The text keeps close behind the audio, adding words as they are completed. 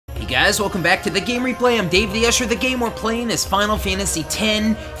guys, welcome back to The Game Replay. I'm DavetheUsher. The game we're playing is Final Fantasy X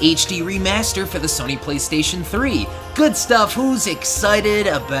HD Remaster for the Sony PlayStation 3. Good stuff. Who's excited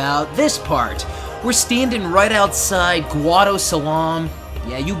about this part? We're standing right outside Guadosalam.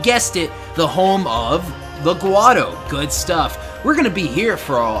 Yeah, you guessed it, the home of the Guado. Good stuff. We're going to be here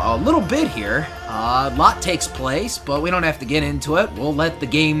for a little bit here. A lot takes place, but we don't have to get into it. We'll let the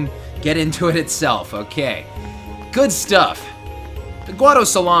game get into it itself, okay? Good stuff. The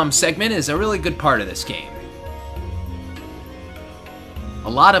Guadosalam segment is a really good part of this game. A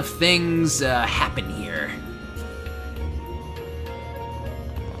lot of things happen here.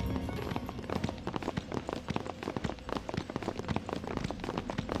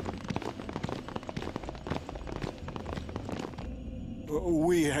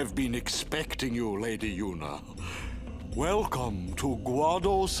 We have been expecting you, Lady Yuna. Welcome to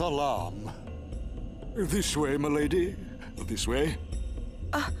Guadosalam. This way, my lady. This way.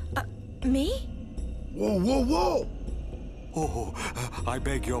 Me? Whoa, whoa, whoa! Oh, I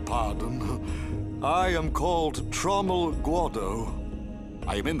beg your pardon. I am called Trommel Guado.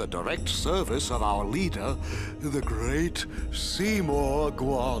 I am in the direct service of our leader, the great Seymour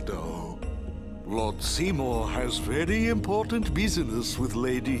Guado. Lord Seymour has very important business with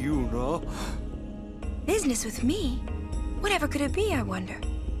Lady Yuna. Business with me? Whatever could it be, I wonder?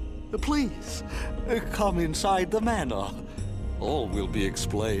 Please, come inside the manor. All will be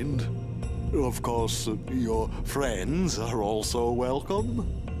explained. Of course, your friends are also welcome.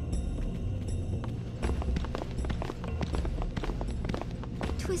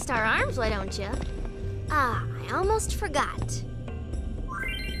 Twist our arms, why don't you? Ah, I almost forgot.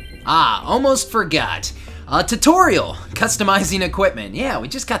 Almost forgot. Tutorial, customizing equipment. Yeah, we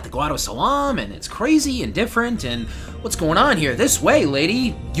just got the Guadosalam, and it's crazy and different, and what's going on here? This way,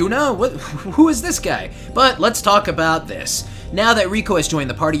 lady. Yuna, who is this guy? But let's talk about this. Now that Rico has joined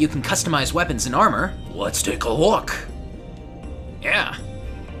the party, you can customize weapons and armor. Let's take a look. Yeah.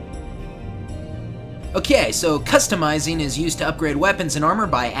 Okay, so customizing is used to upgrade weapons and armor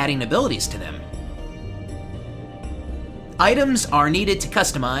by adding abilities to them. Items are needed to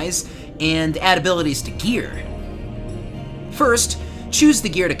customize and add abilities to gear. First, choose the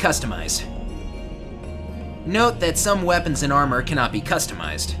gear to customize. Note that some weapons and armor cannot be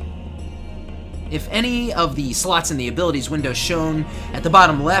customized. If any of the slots in the abilities window shown at the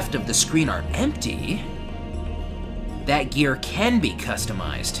bottom left of the screen are empty, that gear can be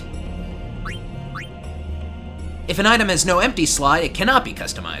customized. If an item has no empty slot, it cannot be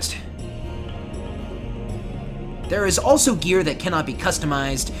customized. There is also gear that cannot be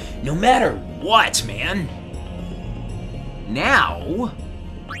customized no matter what, man. Now,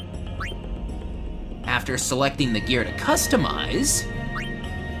 after selecting the gear to customize,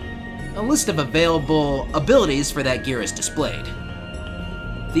 a list of available abilities for that gear is displayed.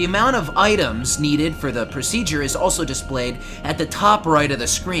 The amount of items needed for the procedure is also displayed at the top right of the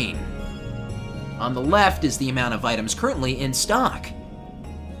screen. On the left is the amount of items currently in stock.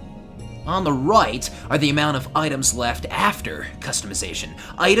 On the right are the amount of items left after customization.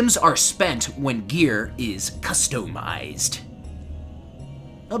 Items are spent when gear is customized.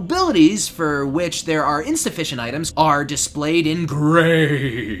 Abilities for which there are insufficient items are displayed in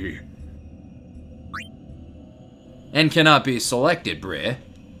gray. And cannot be selected, Bri.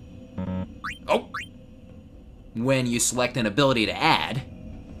 Oh. When you select an ability to add,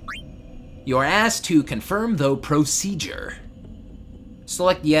 you are asked to confirm the procedure.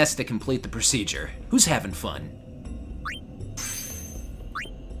 Select yes to complete the procedure. Who's having fun?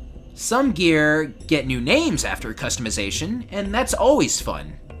 Some gear get new names after customization, and that's always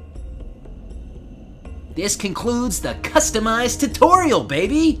fun. This concludes the customized tutorial,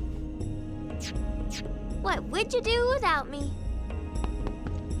 baby! What would you do without me?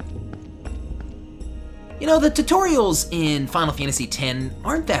 You know, the tutorials in Final Fantasy X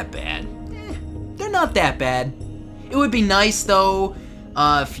aren't that bad. They're not that bad. It would be nice, though,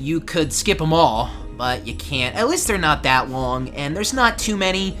 if you could skip them all, but you can't. At least they're not that long, and there's not too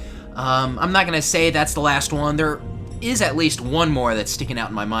many. I'm not gonna say that's the last one. There is at least one more that's sticking out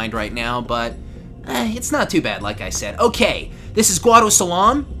in my mind right now, but it's not too bad, like I said. Okay, this is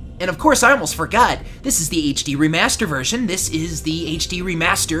Guadosalam, and of course I almost forgot, this is the HD Remaster version. This is the HD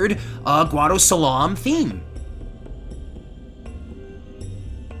Remastered Guadosalam theme.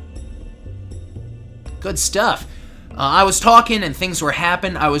 Good stuff. I was talking and things were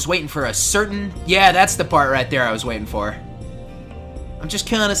happening. I was waiting for a certain... Yeah, that's the part right there I was waiting for. I'm just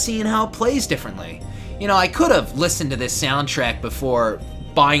kind of seeing how it plays differently. You know, I could have listened to this soundtrack before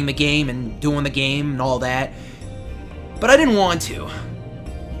buying the game and doing the game and all that, but I didn't want to.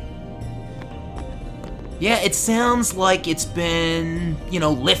 Yeah, it sounds like it's been,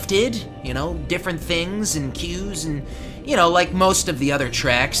 lifted, different things and cues and, like most of the other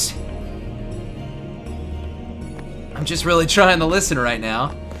tracks. I'm just really trying to listen right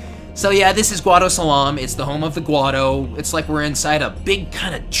now. So yeah, this is Guadosalam. It's the home of the Guado. It's like we're inside a big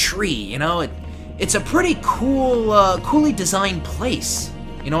kind of tree, It's a pretty coolly designed place.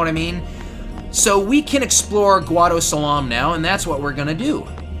 You know what I mean? So we can explore Guadosalam now, and that's what we're gonna do.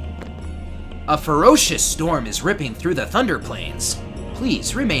 A ferocious storm is ripping through the Thunder Plains.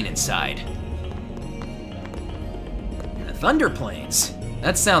 Please remain inside. The Thunder Plains?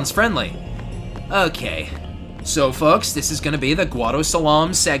 That sounds friendly. Okay. So folks, this is gonna be the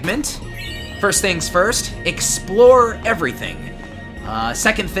Guadosalam segment. First things first, explore everything.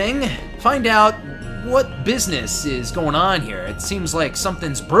 Second thing, find out what business is going on here. It seems like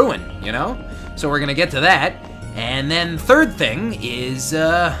something's brewing, So we're gonna get to that. And then third thing is,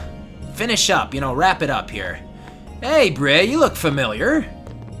 finish up, wrap it up here. Hey, Bray, you look familiar.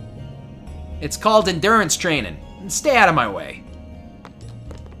 It's called endurance training. Stay out of my way.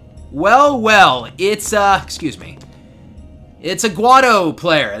 Well, it's, excuse me. It's a Guado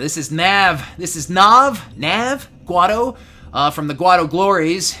player. This is Nav. This is Nav Guado, from the Guado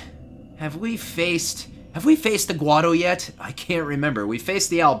Glories. Have we faced the Guado yet? I can't remember. We faced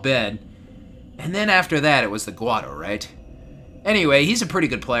the Al Bhed, and then after that it was the Guado, right? Anyway, he's a pretty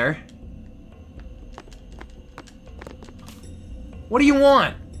good player. What do you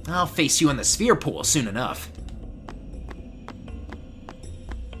want? I'll face you in the sphere pool soon enough.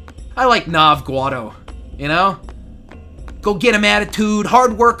 I like Nav Guado, Go get him attitude,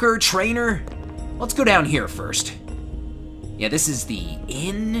 hard worker, trainer. Let's go down here first. Yeah, this is the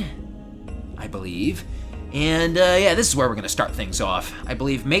inn, I believe. And, yeah, this is where we're gonna start things off. I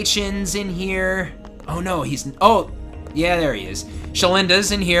believe Machin's in here. Oh, no, oh, yeah, there he is.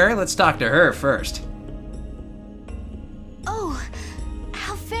 Shalinda's in here. Let's talk to her first. Oh,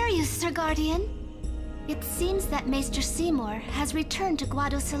 how fare you, Sir Guardian? It seems that Maester Seymour has returned to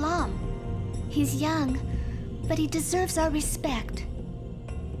Guadosalam. He's young, but he deserves our respect.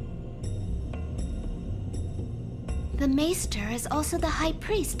 The Maester is also the High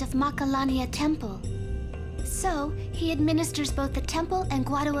Priest of Makalania Temple. So, he administers both the temple and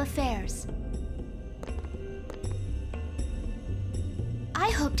Guado affairs. I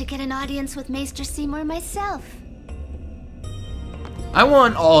hope to get an audience with Maester Seymour myself. I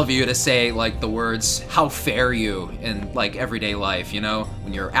want all of you to say, like, the words, how fare you, in, like, everyday life,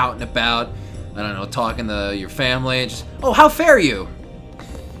 When you're out and about, I don't know, talking to your family, just, oh, how fare you?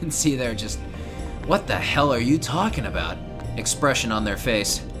 And see, they're just, what the hell are you talking about? Expression on their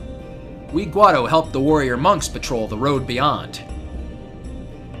face. We Guado help the warrior monks patrol the road beyond.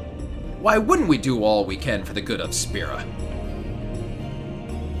 Why wouldn't we do all we can for the good of Spira?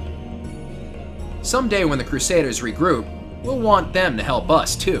 Someday when the Crusaders regroup, we'll want them to help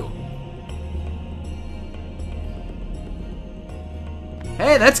us too.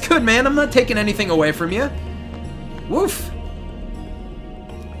 Hey, that's good, man. I'm not taking anything away from you. Woof.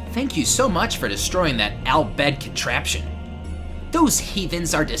 Thank you so much for destroying that Al Bhed contraption. Those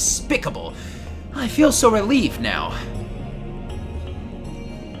heathens are despicable. I feel so relieved now.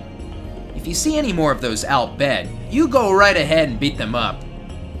 If you see any more of those Al Bhed, you go right ahead and beat them up.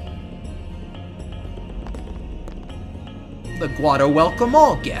 The Guado welcome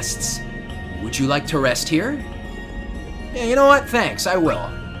all guests. Would you like to rest here? Yeah, you know what? Thanks, I will.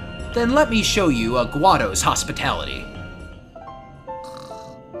 Then let me show you a Guado's hospitality.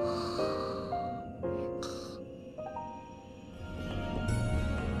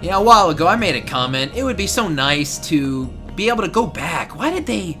 Yeah, a while ago I made a comment. It would be so nice to be able to go back. Why did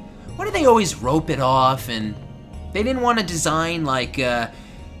they always rope it off? And they didn't want to design like, the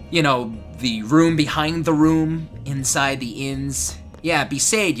room behind the room inside the inns. Yeah,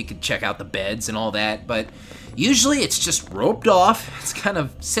 Besaid, you could check out the beds and all that, but usually it's just roped off. It's kind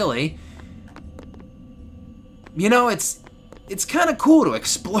of silly. It's kind of cool to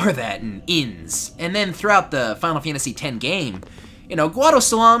explore that in inns. And then throughout the Final Fantasy X game,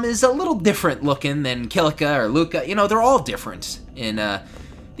 Guadosalam is a little different looking than Kilika or Luca. They're all different in,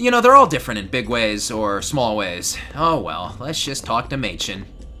 they're all different in big ways or small ways. Oh well, let's just talk to Machin.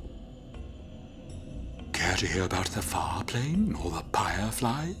 Care to hear about the far plane or the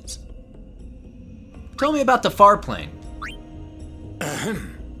fireflies? Tell me about the far plane.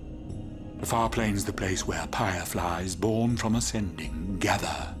 The far plane's the place where fireflies born from ascending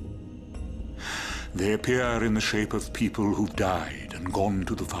gather. They appear in the shape of people who've died and gone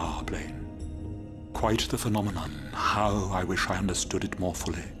to the far plane. Quite the phenomenon. How I wish I understood it more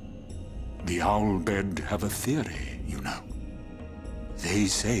fully. The Al Bhed have a theory, They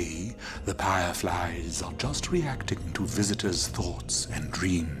say the fireflies are just reacting to visitors' thoughts and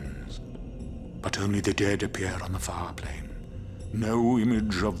dreams. But only the dead appear on the far plane. No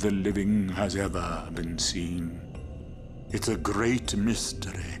image of the living has ever been seen. It's a great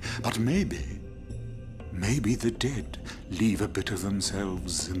mystery, but maybe the dead leave a bit of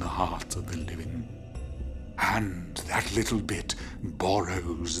themselves in the hearts of the living. And that little bit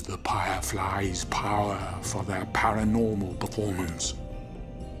borrows the fireflies' power for their paranormal performance.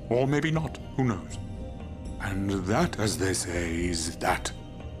 Or maybe not, who knows? And that, as they say, is that.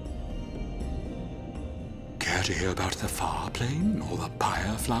 Care to hear about the far plane or the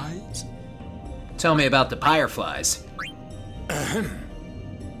fireflies? Tell me about the fireflies.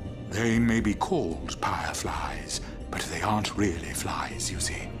 They may be called fireflies, but they aren't really flies, you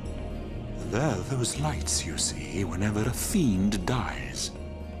see. They're those lights you see whenever a fiend dies.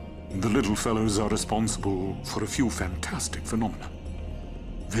 The little fellows are responsible for a few fantastic phenomena.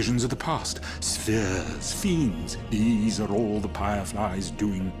 Visions of the past, spheres, fiends, these are all the fireflies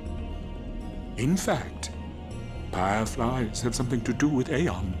doing. In fact, fireflies have something to do with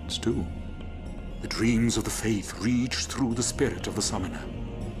aeons, too. The dreams of the faith reach through the spirit of the summoner.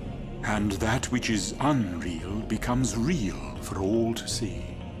 And that which is unreal becomes real for all to see.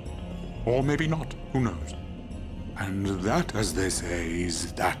 Or maybe not, who knows? And that, as they say,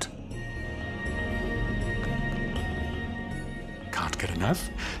 is that. Can't get enough?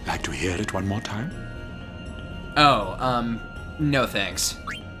 Like to hear it one more time? Oh, no thanks.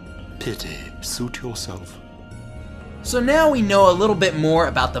 Pity. Suit yourself. So now we know a little bit more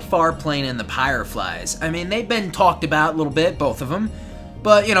about the far plane and the fireflies. I mean, they've been talked about a little bit, both of them.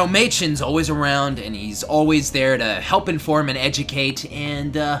 But, you know, Machen's always around, and he's always there to help inform and educate,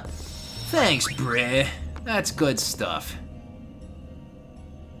 and, thanks, Bray. That's good stuff.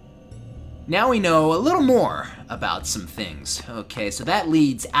 Now we know a little more about some things. Okay, so that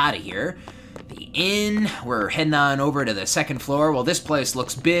leads out of here. The inn, we're heading on over to the second floor. Well, this place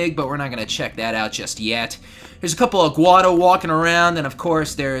looks big, but we're not gonna check that out just yet. There's a couple of Guado walking around, and of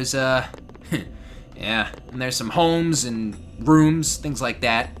course there's, yeah, and there's some homes and rooms, things like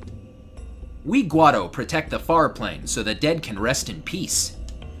that. We Guado protect the far plane so the dead can rest in peace.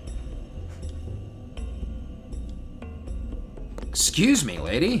 Excuse me,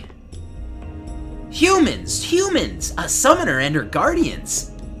 lady. Humans! A summoner and her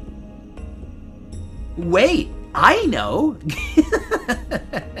guardians. Wait, I know.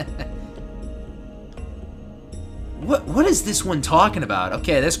 What is this one talking about?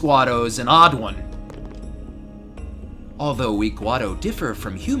 Okay, this Guado is an odd one. Although we Guado differ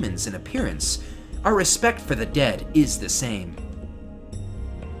from humans in appearance, our respect for the dead is the same.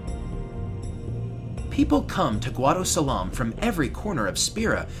 People come to Guadosalam from every corner of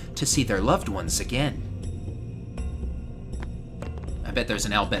Spira to see their loved ones again. I bet there's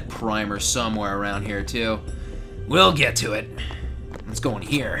an Albet primer somewhere around here too. We'll get to it. Let's go in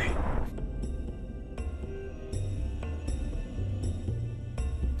here.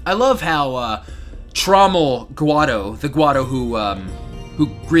 I love how Trommel Guado, the Guado who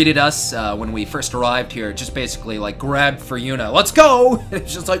greeted us when we first arrived here, just basically like grabbed Fuyuna. Let's go!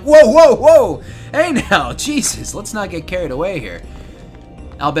 It's just like, whoa, whoa, whoa! Hey now, Jesus, let's not get carried away here.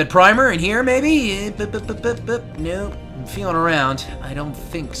 Albet primer in here, maybe? Nope, I'm feeling around. I don't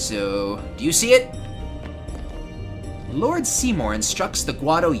think so. Do you see it? Lord Seymour instructs the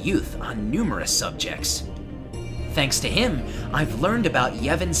Guado youth on numerous subjects. Thanks to him, I've learned about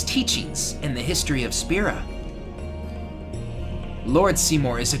Yevon's teachings and the history of Spira. Lord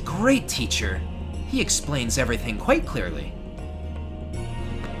Seymour is a great teacher. He explains everything quite clearly.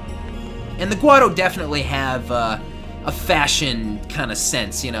 And the Guado definitely have a fashion kind of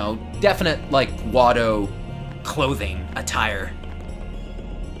sense, you know, definite like Guado clothing attire.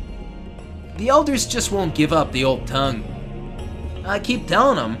 The elders just won't give up the old tongue. I keep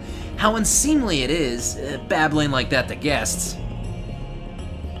telling them how unseemly it is, babbling like that to guests.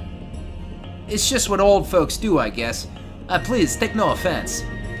 It's just what old folks do, I guess. Please, take no offense.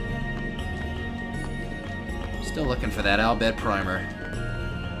 Still looking for that Albet primer.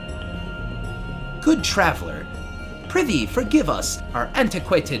 Good traveler, prithee forgive us our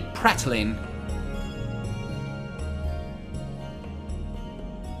antiquated prattling.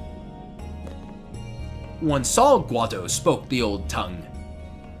 Once all Guado spoke the old tongue,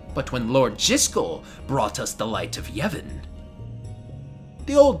 but when Lord Jiskel brought us the light of Yevon,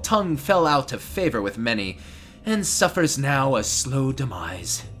 the old tongue fell out of favor with many, and suffers now a slow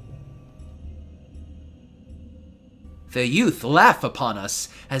demise. The youth laugh upon us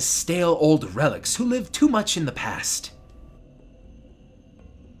as stale old relics who live too much in the past.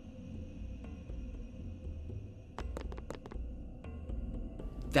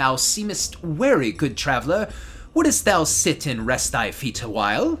 thou seemest weary, good traveller. Wouldst thou sit and rest thy feet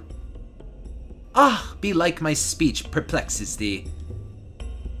awhile? Ah, belike my speech perplexes thee.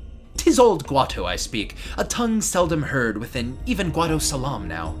 'Tis old Guato I speak, a tongue seldom heard within even Guadosalam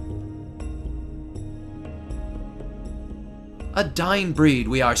now. A dying breed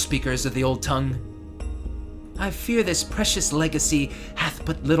we are speakers of the old tongue. I fear this precious legacy hath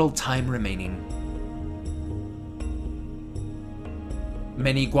but little time remaining.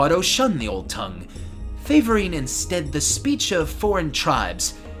 Many Guado shun the old tongue, favoring instead the speech of foreign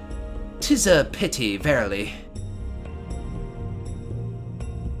tribes. 'Tis a pity, verily.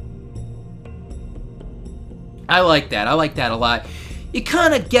 I like that a lot. You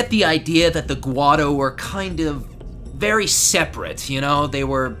kind of get the idea that the Guado were kind of very separate, you know? They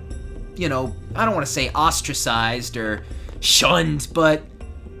were, you know, I don't want to say ostracized or shunned, but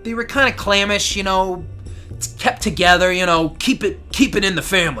they were kind of clannish, you know, kept together, you know, keep it in the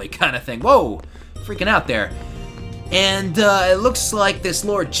family kind of thing. Whoa, freaking out there. And it looks like this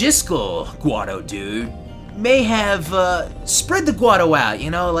Lord Jiskel Guado dude may have spread the Guado out,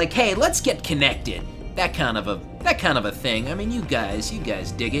 you know, like, hey, let's get connected. That kind of a thing. I mean, you guys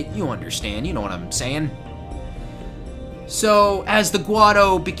dig it. You understand. You know what I'm saying. So, as the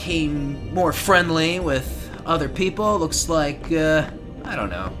Guado became more friendly with other people, looks like, I don't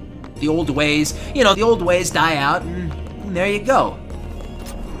know, the old ways, you know, the old ways die out, and there you go.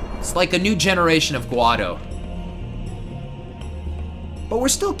 It's like a new generation of Guado. But we're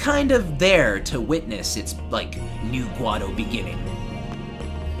still kind of there to witness its, like, new Guado beginning.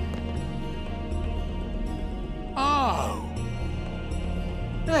 Oh!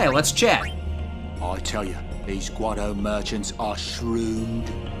 Hey, let's chat. I tell you, these Guado merchants are shrewd.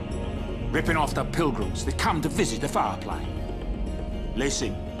 Ripping off the pilgrims that come to visit the far plane.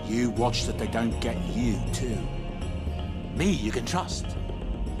 Listen, you watch that they don't get you, too. Me you can trust.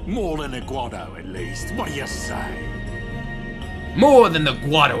 More than a Guado, at least. What do you say? More than the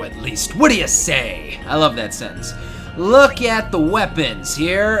Guado, at least. What do you say? I love that sentence. Look at the weapons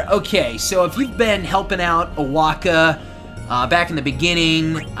here. Okay, so if you've been helping out Owaka back in the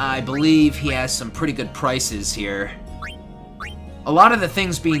beginning, I believe he has some pretty good prices here. A lot of the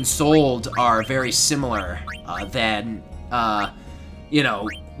things being sold are very similar than, you know,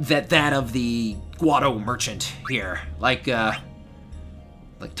 that of the Guado merchant here. Like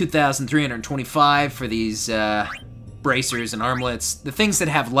 2,325 for these bracers and armlets, the things that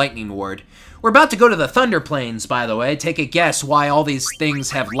have lightning ward. We're about to go to the Thunder Plains, by the way. Take a guess why all these things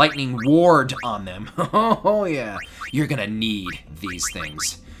have lightning ward on them. Oh yeah, you're gonna need these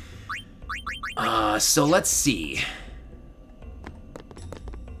things. So let's see.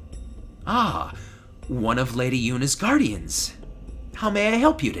 Ah, one of Lady Yuna's guardians. How may I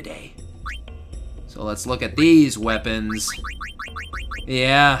help you today? So let's look at these weapons.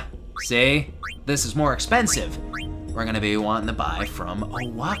 Yeah, see? This is more expensive. We're gonna be wanting to buy from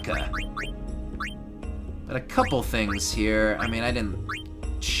Owaka. But a couple things here. I mean, I didn't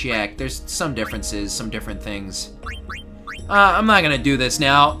check. There's some differences, some different things. I'm not gonna do this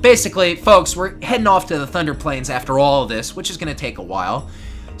now. Basically, folks, we're heading off to the Thunder Plains after all of this, which is gonna take a while.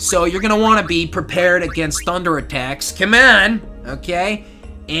 So you're gonna wanna be prepared against thunder attacks. Come on, okay?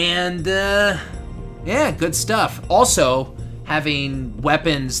 And, yeah, good stuff. Also, having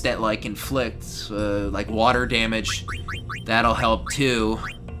weapons that, like, inflict, like, water damage, that'll help, too.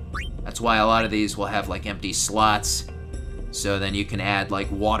 That's why a lot of these will have, like, empty slots. So then you can add, like,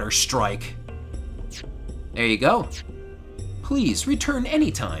 water strike. There you go. Please, return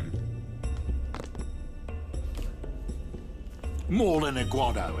anytime. More than a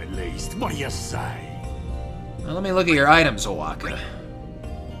Guado, at least. What do you say? Now, let me look at your items, Owaka.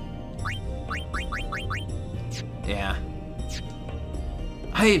 Yeah.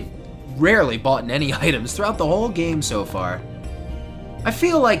 I've rarely bought any items throughout the whole game so far. I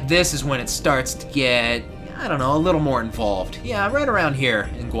feel like this is when it starts to get, I don't know, a little more involved. Yeah, right around here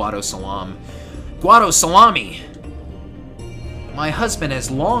in Guadosalam. Guadosalami! My husband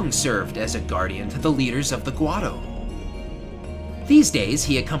has long served as a guardian to the leaders of the Guado. These days,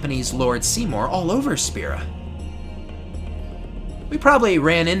 he accompanies Lord Seymour all over Spira. We probably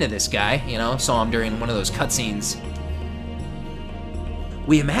ran into this guy, you know, saw him during one of those cutscenes.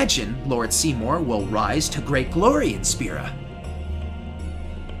 We imagine Lord Seymour will rise to great glory in Spira.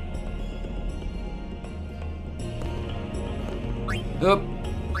 Oop.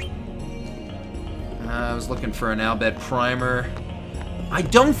 I was looking for an Albed primer. I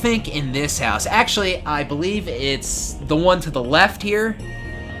don't think in this house. Actually, I believe it's the one to the left here.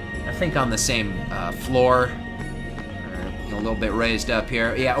 I think on the same floor. Or a little bit raised up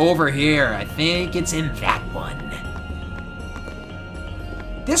here. Yeah, over here. I think it's in that one.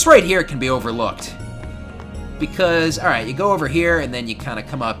 This right here can be overlooked. Because, alright, you go over here and then you kind of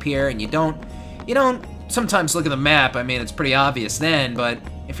come up here and you don't sometimes look at the map. I mean, it's pretty obvious then, but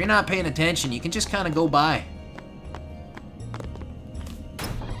if you're not paying attention, you can just kind of go by.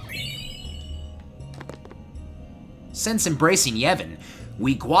 Since embracing Yevon,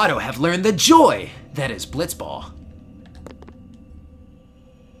 we Guado have learned the joy that is Blitzball.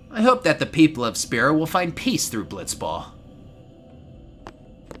 I hope that the people of Spira will find peace through Blitzball.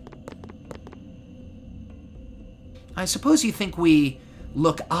 I suppose you think we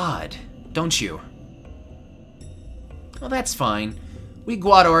look odd, don't you? Well, that's fine. We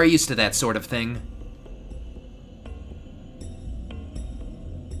Guado are used to that sort of thing.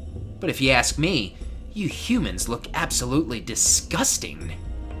 But if you ask me, you humans look absolutely disgusting.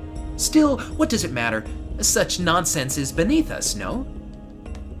 Still, what does it matter? Such nonsense is beneath us, no?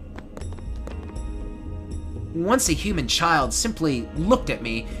 Once a human child simply looked at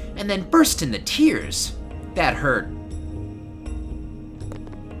me and then burst into tears. That hurt.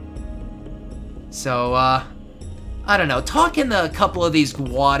 So, I don't know, talking to a couple of these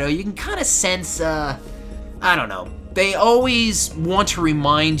Guado, you can kind of sense, I don't know. They always want to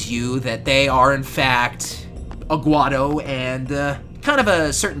remind you that they are, in fact, a Guado and kind of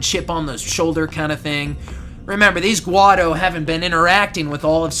a certain chip on the shoulder kind of thing. Remember, these Guado haven't been interacting with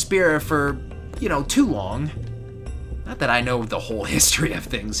all of Spira for, too long. Not that I know the whole history of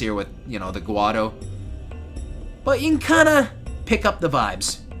things here with, the Guado. But you can kind of pick up the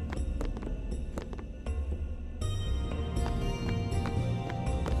vibes.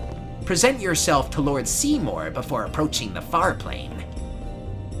 Present yourself to Lord Seymour before approaching the far plane.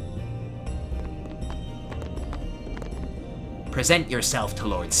 Present yourself to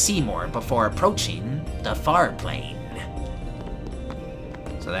Lord Seymour before approaching the far plane.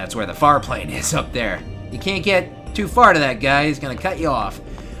 So that's where the far plane is, up there. You can't get too far to that guy, he's gonna cut you off.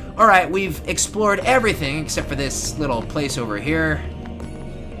 Alright, we've explored everything except for this little place over here.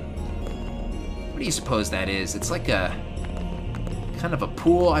 What do you suppose that is? It's like a kind of a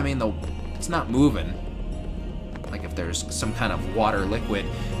pool. I mean, it's not moving. Like if there's some kind of water liquid.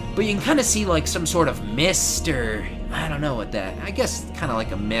 But you can kind of see like some sort of mist or... I don't know what that... I guess kind of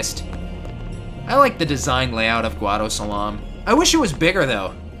like a mist. I like the design layout of Guadosalam. I wish it was bigger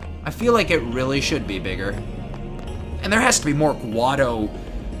though. I feel like it really should be bigger. And there has to be more Guado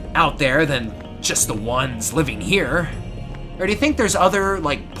out there than just the ones living here. Or do you think there's other,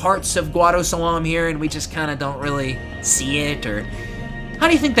 like, parts of Guadosalam here and we just kind of don't really see it? Or how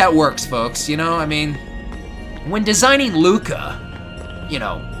do you think that works, folks? I mean, when designing Luca,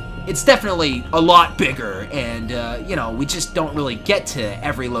 it's definitely a lot bigger and, we just don't really get to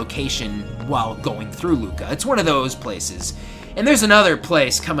every location while going through Luca. It's one of those places. And there's another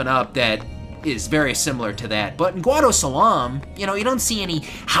place coming up that is very similar to that. But in Guadosalam, you don't see any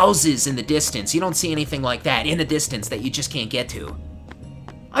houses in the distance. You don't see anything like that in the distance that you just can't get to.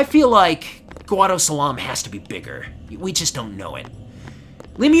 I feel like Guadosalam has to be bigger. We just don't know it.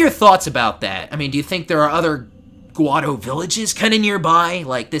 Leave me your thoughts about that. I mean, do you think there are other Guado villages kind of nearby?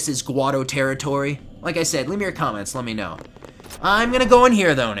 Like this is Guado territory? Like I said, leave me your comments, let me know. I'm gonna go in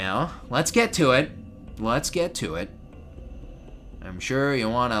here though now. Let's get to it. Let's get to it. I'm sure you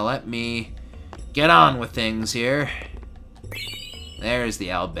wanna let me get on with things here. There's the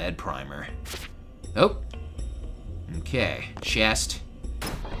Albed primer. Oh. Okay, chest.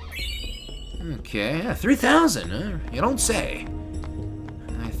 Okay, 3,000, you don't say.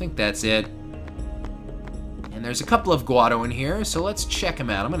 I think that's it. And there's a couple of Guado in here, so let's check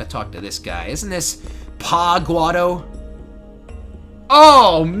them out. I'm gonna talk to this guy. Isn't this Pa Guado?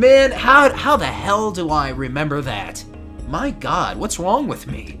 Oh man, how the hell do I remember that? My God, what's wrong with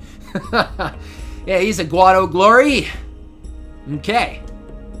me? Yeah, he's a Guado glory. Okay.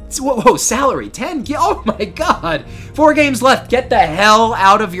 Whoa, salary, 10? Oh my God. 4 games left. Get the hell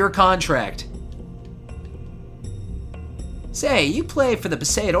out of your contract. Say, you play for the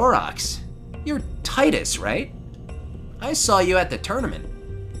Besaid Aurochs. You're Titus, right? I saw you at the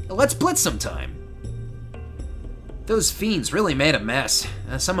tournament. Let's blitz sometime. Those fiends really made a mess.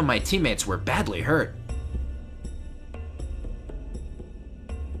 Some of my teammates were badly hurt.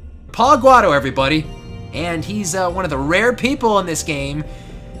 Pa Guado, everybody. And he's one of the rare people in this game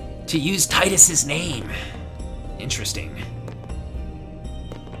to use Titus's name. Interesting.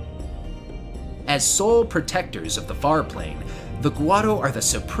 As sole protectors of the far plane, the Guado are the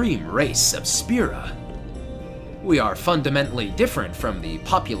supreme race of Spira. We are fundamentally different from the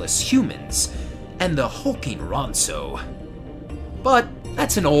populous humans and the hulking Ronso. But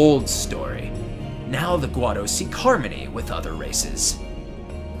that's an old story. Now the Guado seek harmony with other races.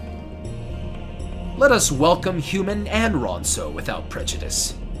 let us welcome human and Ronso without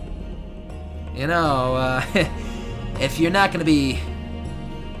prejudice. You know, if you're not gonna be,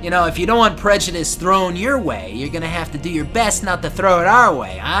 you know, if you don't want prejudice thrown your way, you're gonna have to do your best not to throw it our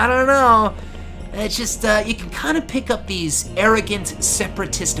way. I don't know. It's just, you can kind of pick up these arrogant,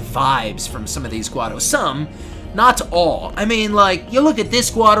 separatist vibes from some of these Guado. Some, not all. I mean, like, you look at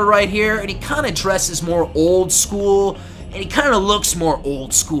this Guado right here, and he kind of dresses more old school, and he kind of looks more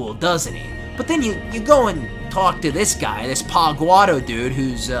old school, doesn't he? But then you go and talk to this guy, this Pa Guado dude,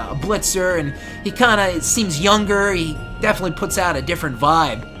 who's a blitzer, and he kind of seems younger. He definitely puts out a different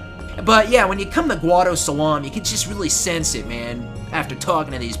vibe. But yeah, when you come to Guadosalam, you can just really sense it, man. After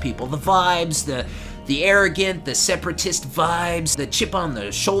talking to these people, the vibes, the arrogant, the separatist vibes, the chip on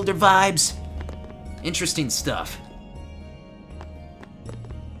the shoulder vibes. Interesting stuff.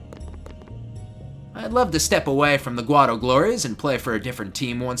 I'd love to step away from the Guado glories and play for a different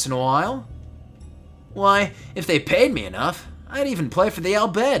team once in a while. Why, if they paid me enough, I'd even play for the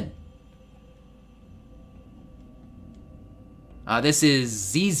Albed. This is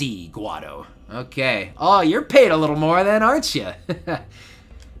ZZ Guado. Okay. Oh, you're paid a little more then, aren't you?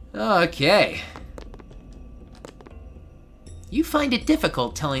 Okay. You find it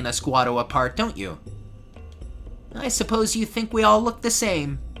difficult telling us Guado apart, don't you? I suppose you think we all look the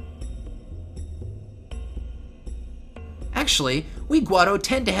same. Actually, we Guado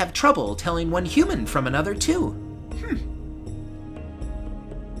tend to have trouble telling one human from another, too.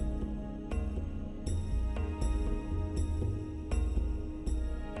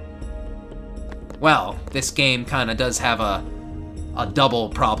 Well, this game kinda does have a double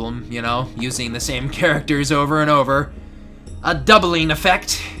problem, you know, using the same characters over and over. A doubling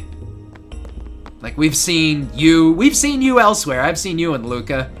effect. Like, we've seen you elsewhere. I've seen you in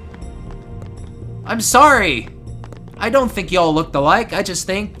Luca. I'm sorry. I don't think y'all looked alike. I just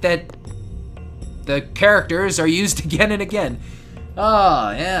think that the characters are used again and again.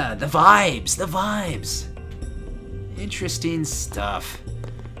 Oh, yeah, the vibes. Interesting stuff.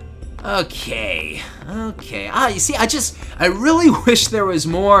 Okay. You see, I really wish there was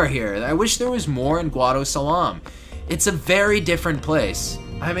more here. I wish there was more in Guadosalam. It's a very different place.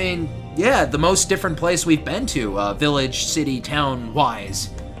 I mean, yeah, the most different place we've been to, village, city,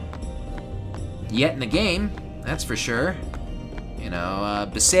 town-wise. Yet in the game, that's for sure. You know,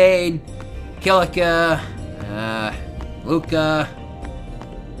 Besaid, Kilika, Luca,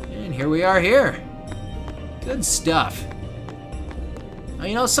 and here we are here. Good stuff.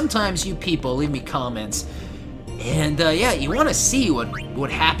 You know, sometimes you people leave me comments, and yeah, you want to see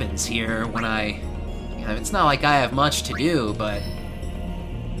what happens here when you know, it's not like I have much to do, but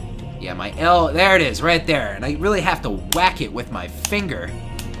yeah, my L, there it is, right there, and I really have to whack it with my finger.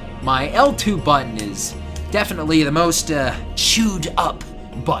 My L2 button is definitely the most chewed up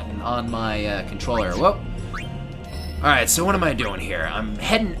button on my controller. Whoop. Alright, so what am I doing here? I'm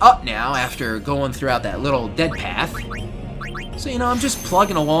heading up now after going throughout that little dead path. So, you know, I'm just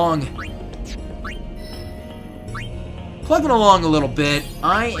plugging along a little bit.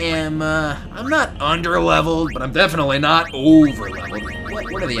 I'm not under-leveled, but I'm definitely not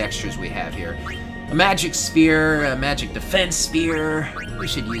over-leveled. What are the extras we have here? A magic spear, a magic defense spear. We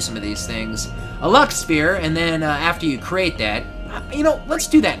should use some of these things. A luck spear, and then after you create that, you know, let's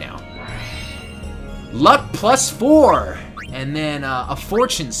do that now. Luck +4, and then a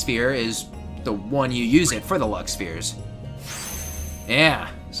fortune sphere is the one you use it for the luck spheres. Yeah,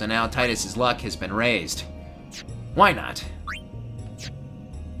 so now Titus's luck has been raised. Why not?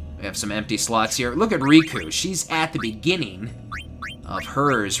 We have some empty slots here. Look at Riku. She's at the beginning of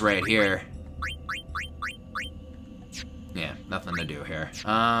hers right here. Yeah, nothing to do here.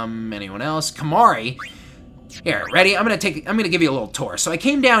 Anyone else? Kamari. Here, ready? I'm gonna give you a little tour. So I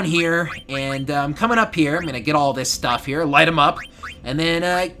came down here, and I'm coming up here. I'm gonna get all this stuff here, light them up, and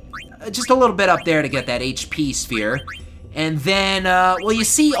then just a little bit up there to get that HP sphere. And then, well, you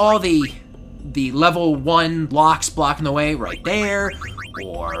see all the level 1 locks blocking the way right there,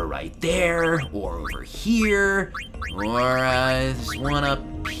 or right there, or over here, or there's one up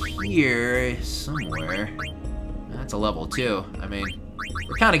here somewhere. That's a level 2. I mean,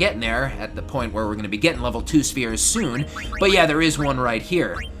 we're kind of getting there at the point where we're going to be getting level 2 spheres soon. But yeah, there is one right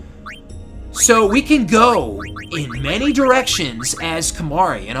here. So we can go in many directions as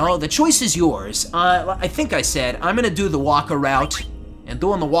Kamari, you know? The choice is yours. I think I said I'm going to do the walker route. And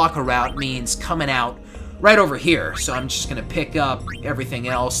doing the walker route means coming out right over here. So I'm just going to pick up everything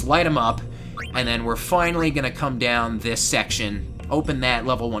else, light them up, and then we're finally going to come down this section, open that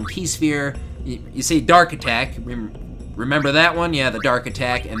level 1 key sphere. You see Dark Attack. Remember that one? Yeah, the Dark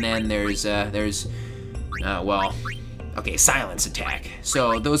Attack. And then there's well, okay, Silence Attack.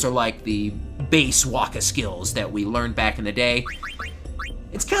 So those are like the base Waka skills that we learned back in the day.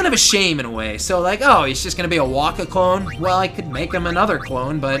 It's kind of a shame in a way. So like, oh, he's just gonna be a Waka clone? Well, I could make him another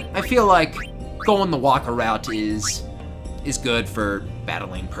clone, but I feel like going the Waka route is good for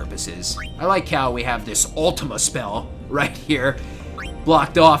battling purposes. I like how we have this Ultima spell right here,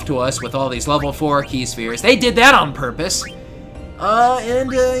 blocked off to us with all these level 4 key spheres. They did that on purpose.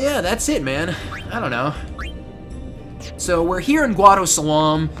 Yeah, that's it, man. I don't know. So we're here in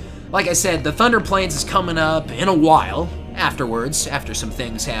Guadosalam. Like I said, the Thunder Plains is coming up in a while afterwards, after some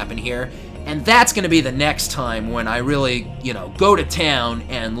things happen here. And that's gonna be the next time when I really, you know, go to town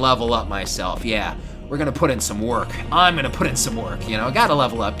and level up myself. Yeah, we're gonna put in some work. I'm gonna put in some work, you know, gotta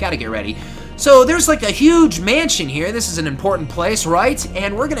level up, gotta get ready. So there's like a huge mansion here. This is an important place, right?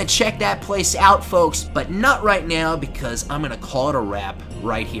 And we're gonna check that place out, folks, but not right now because I'm gonna call it a wrap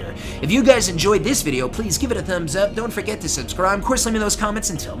right here. If you guys enjoyed this video, please give it a thumbs up. Don't forget to subscribe. Of course, leave me those comments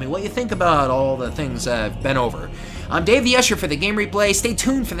and tell me what you think about all the things I've been over. I'm DavetheUsher for the Game Replay. Stay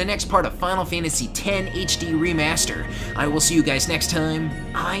tuned for the next part of Final Fantasy X HD Remaster. I will see you guys next time.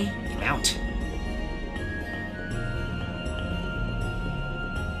 I am out.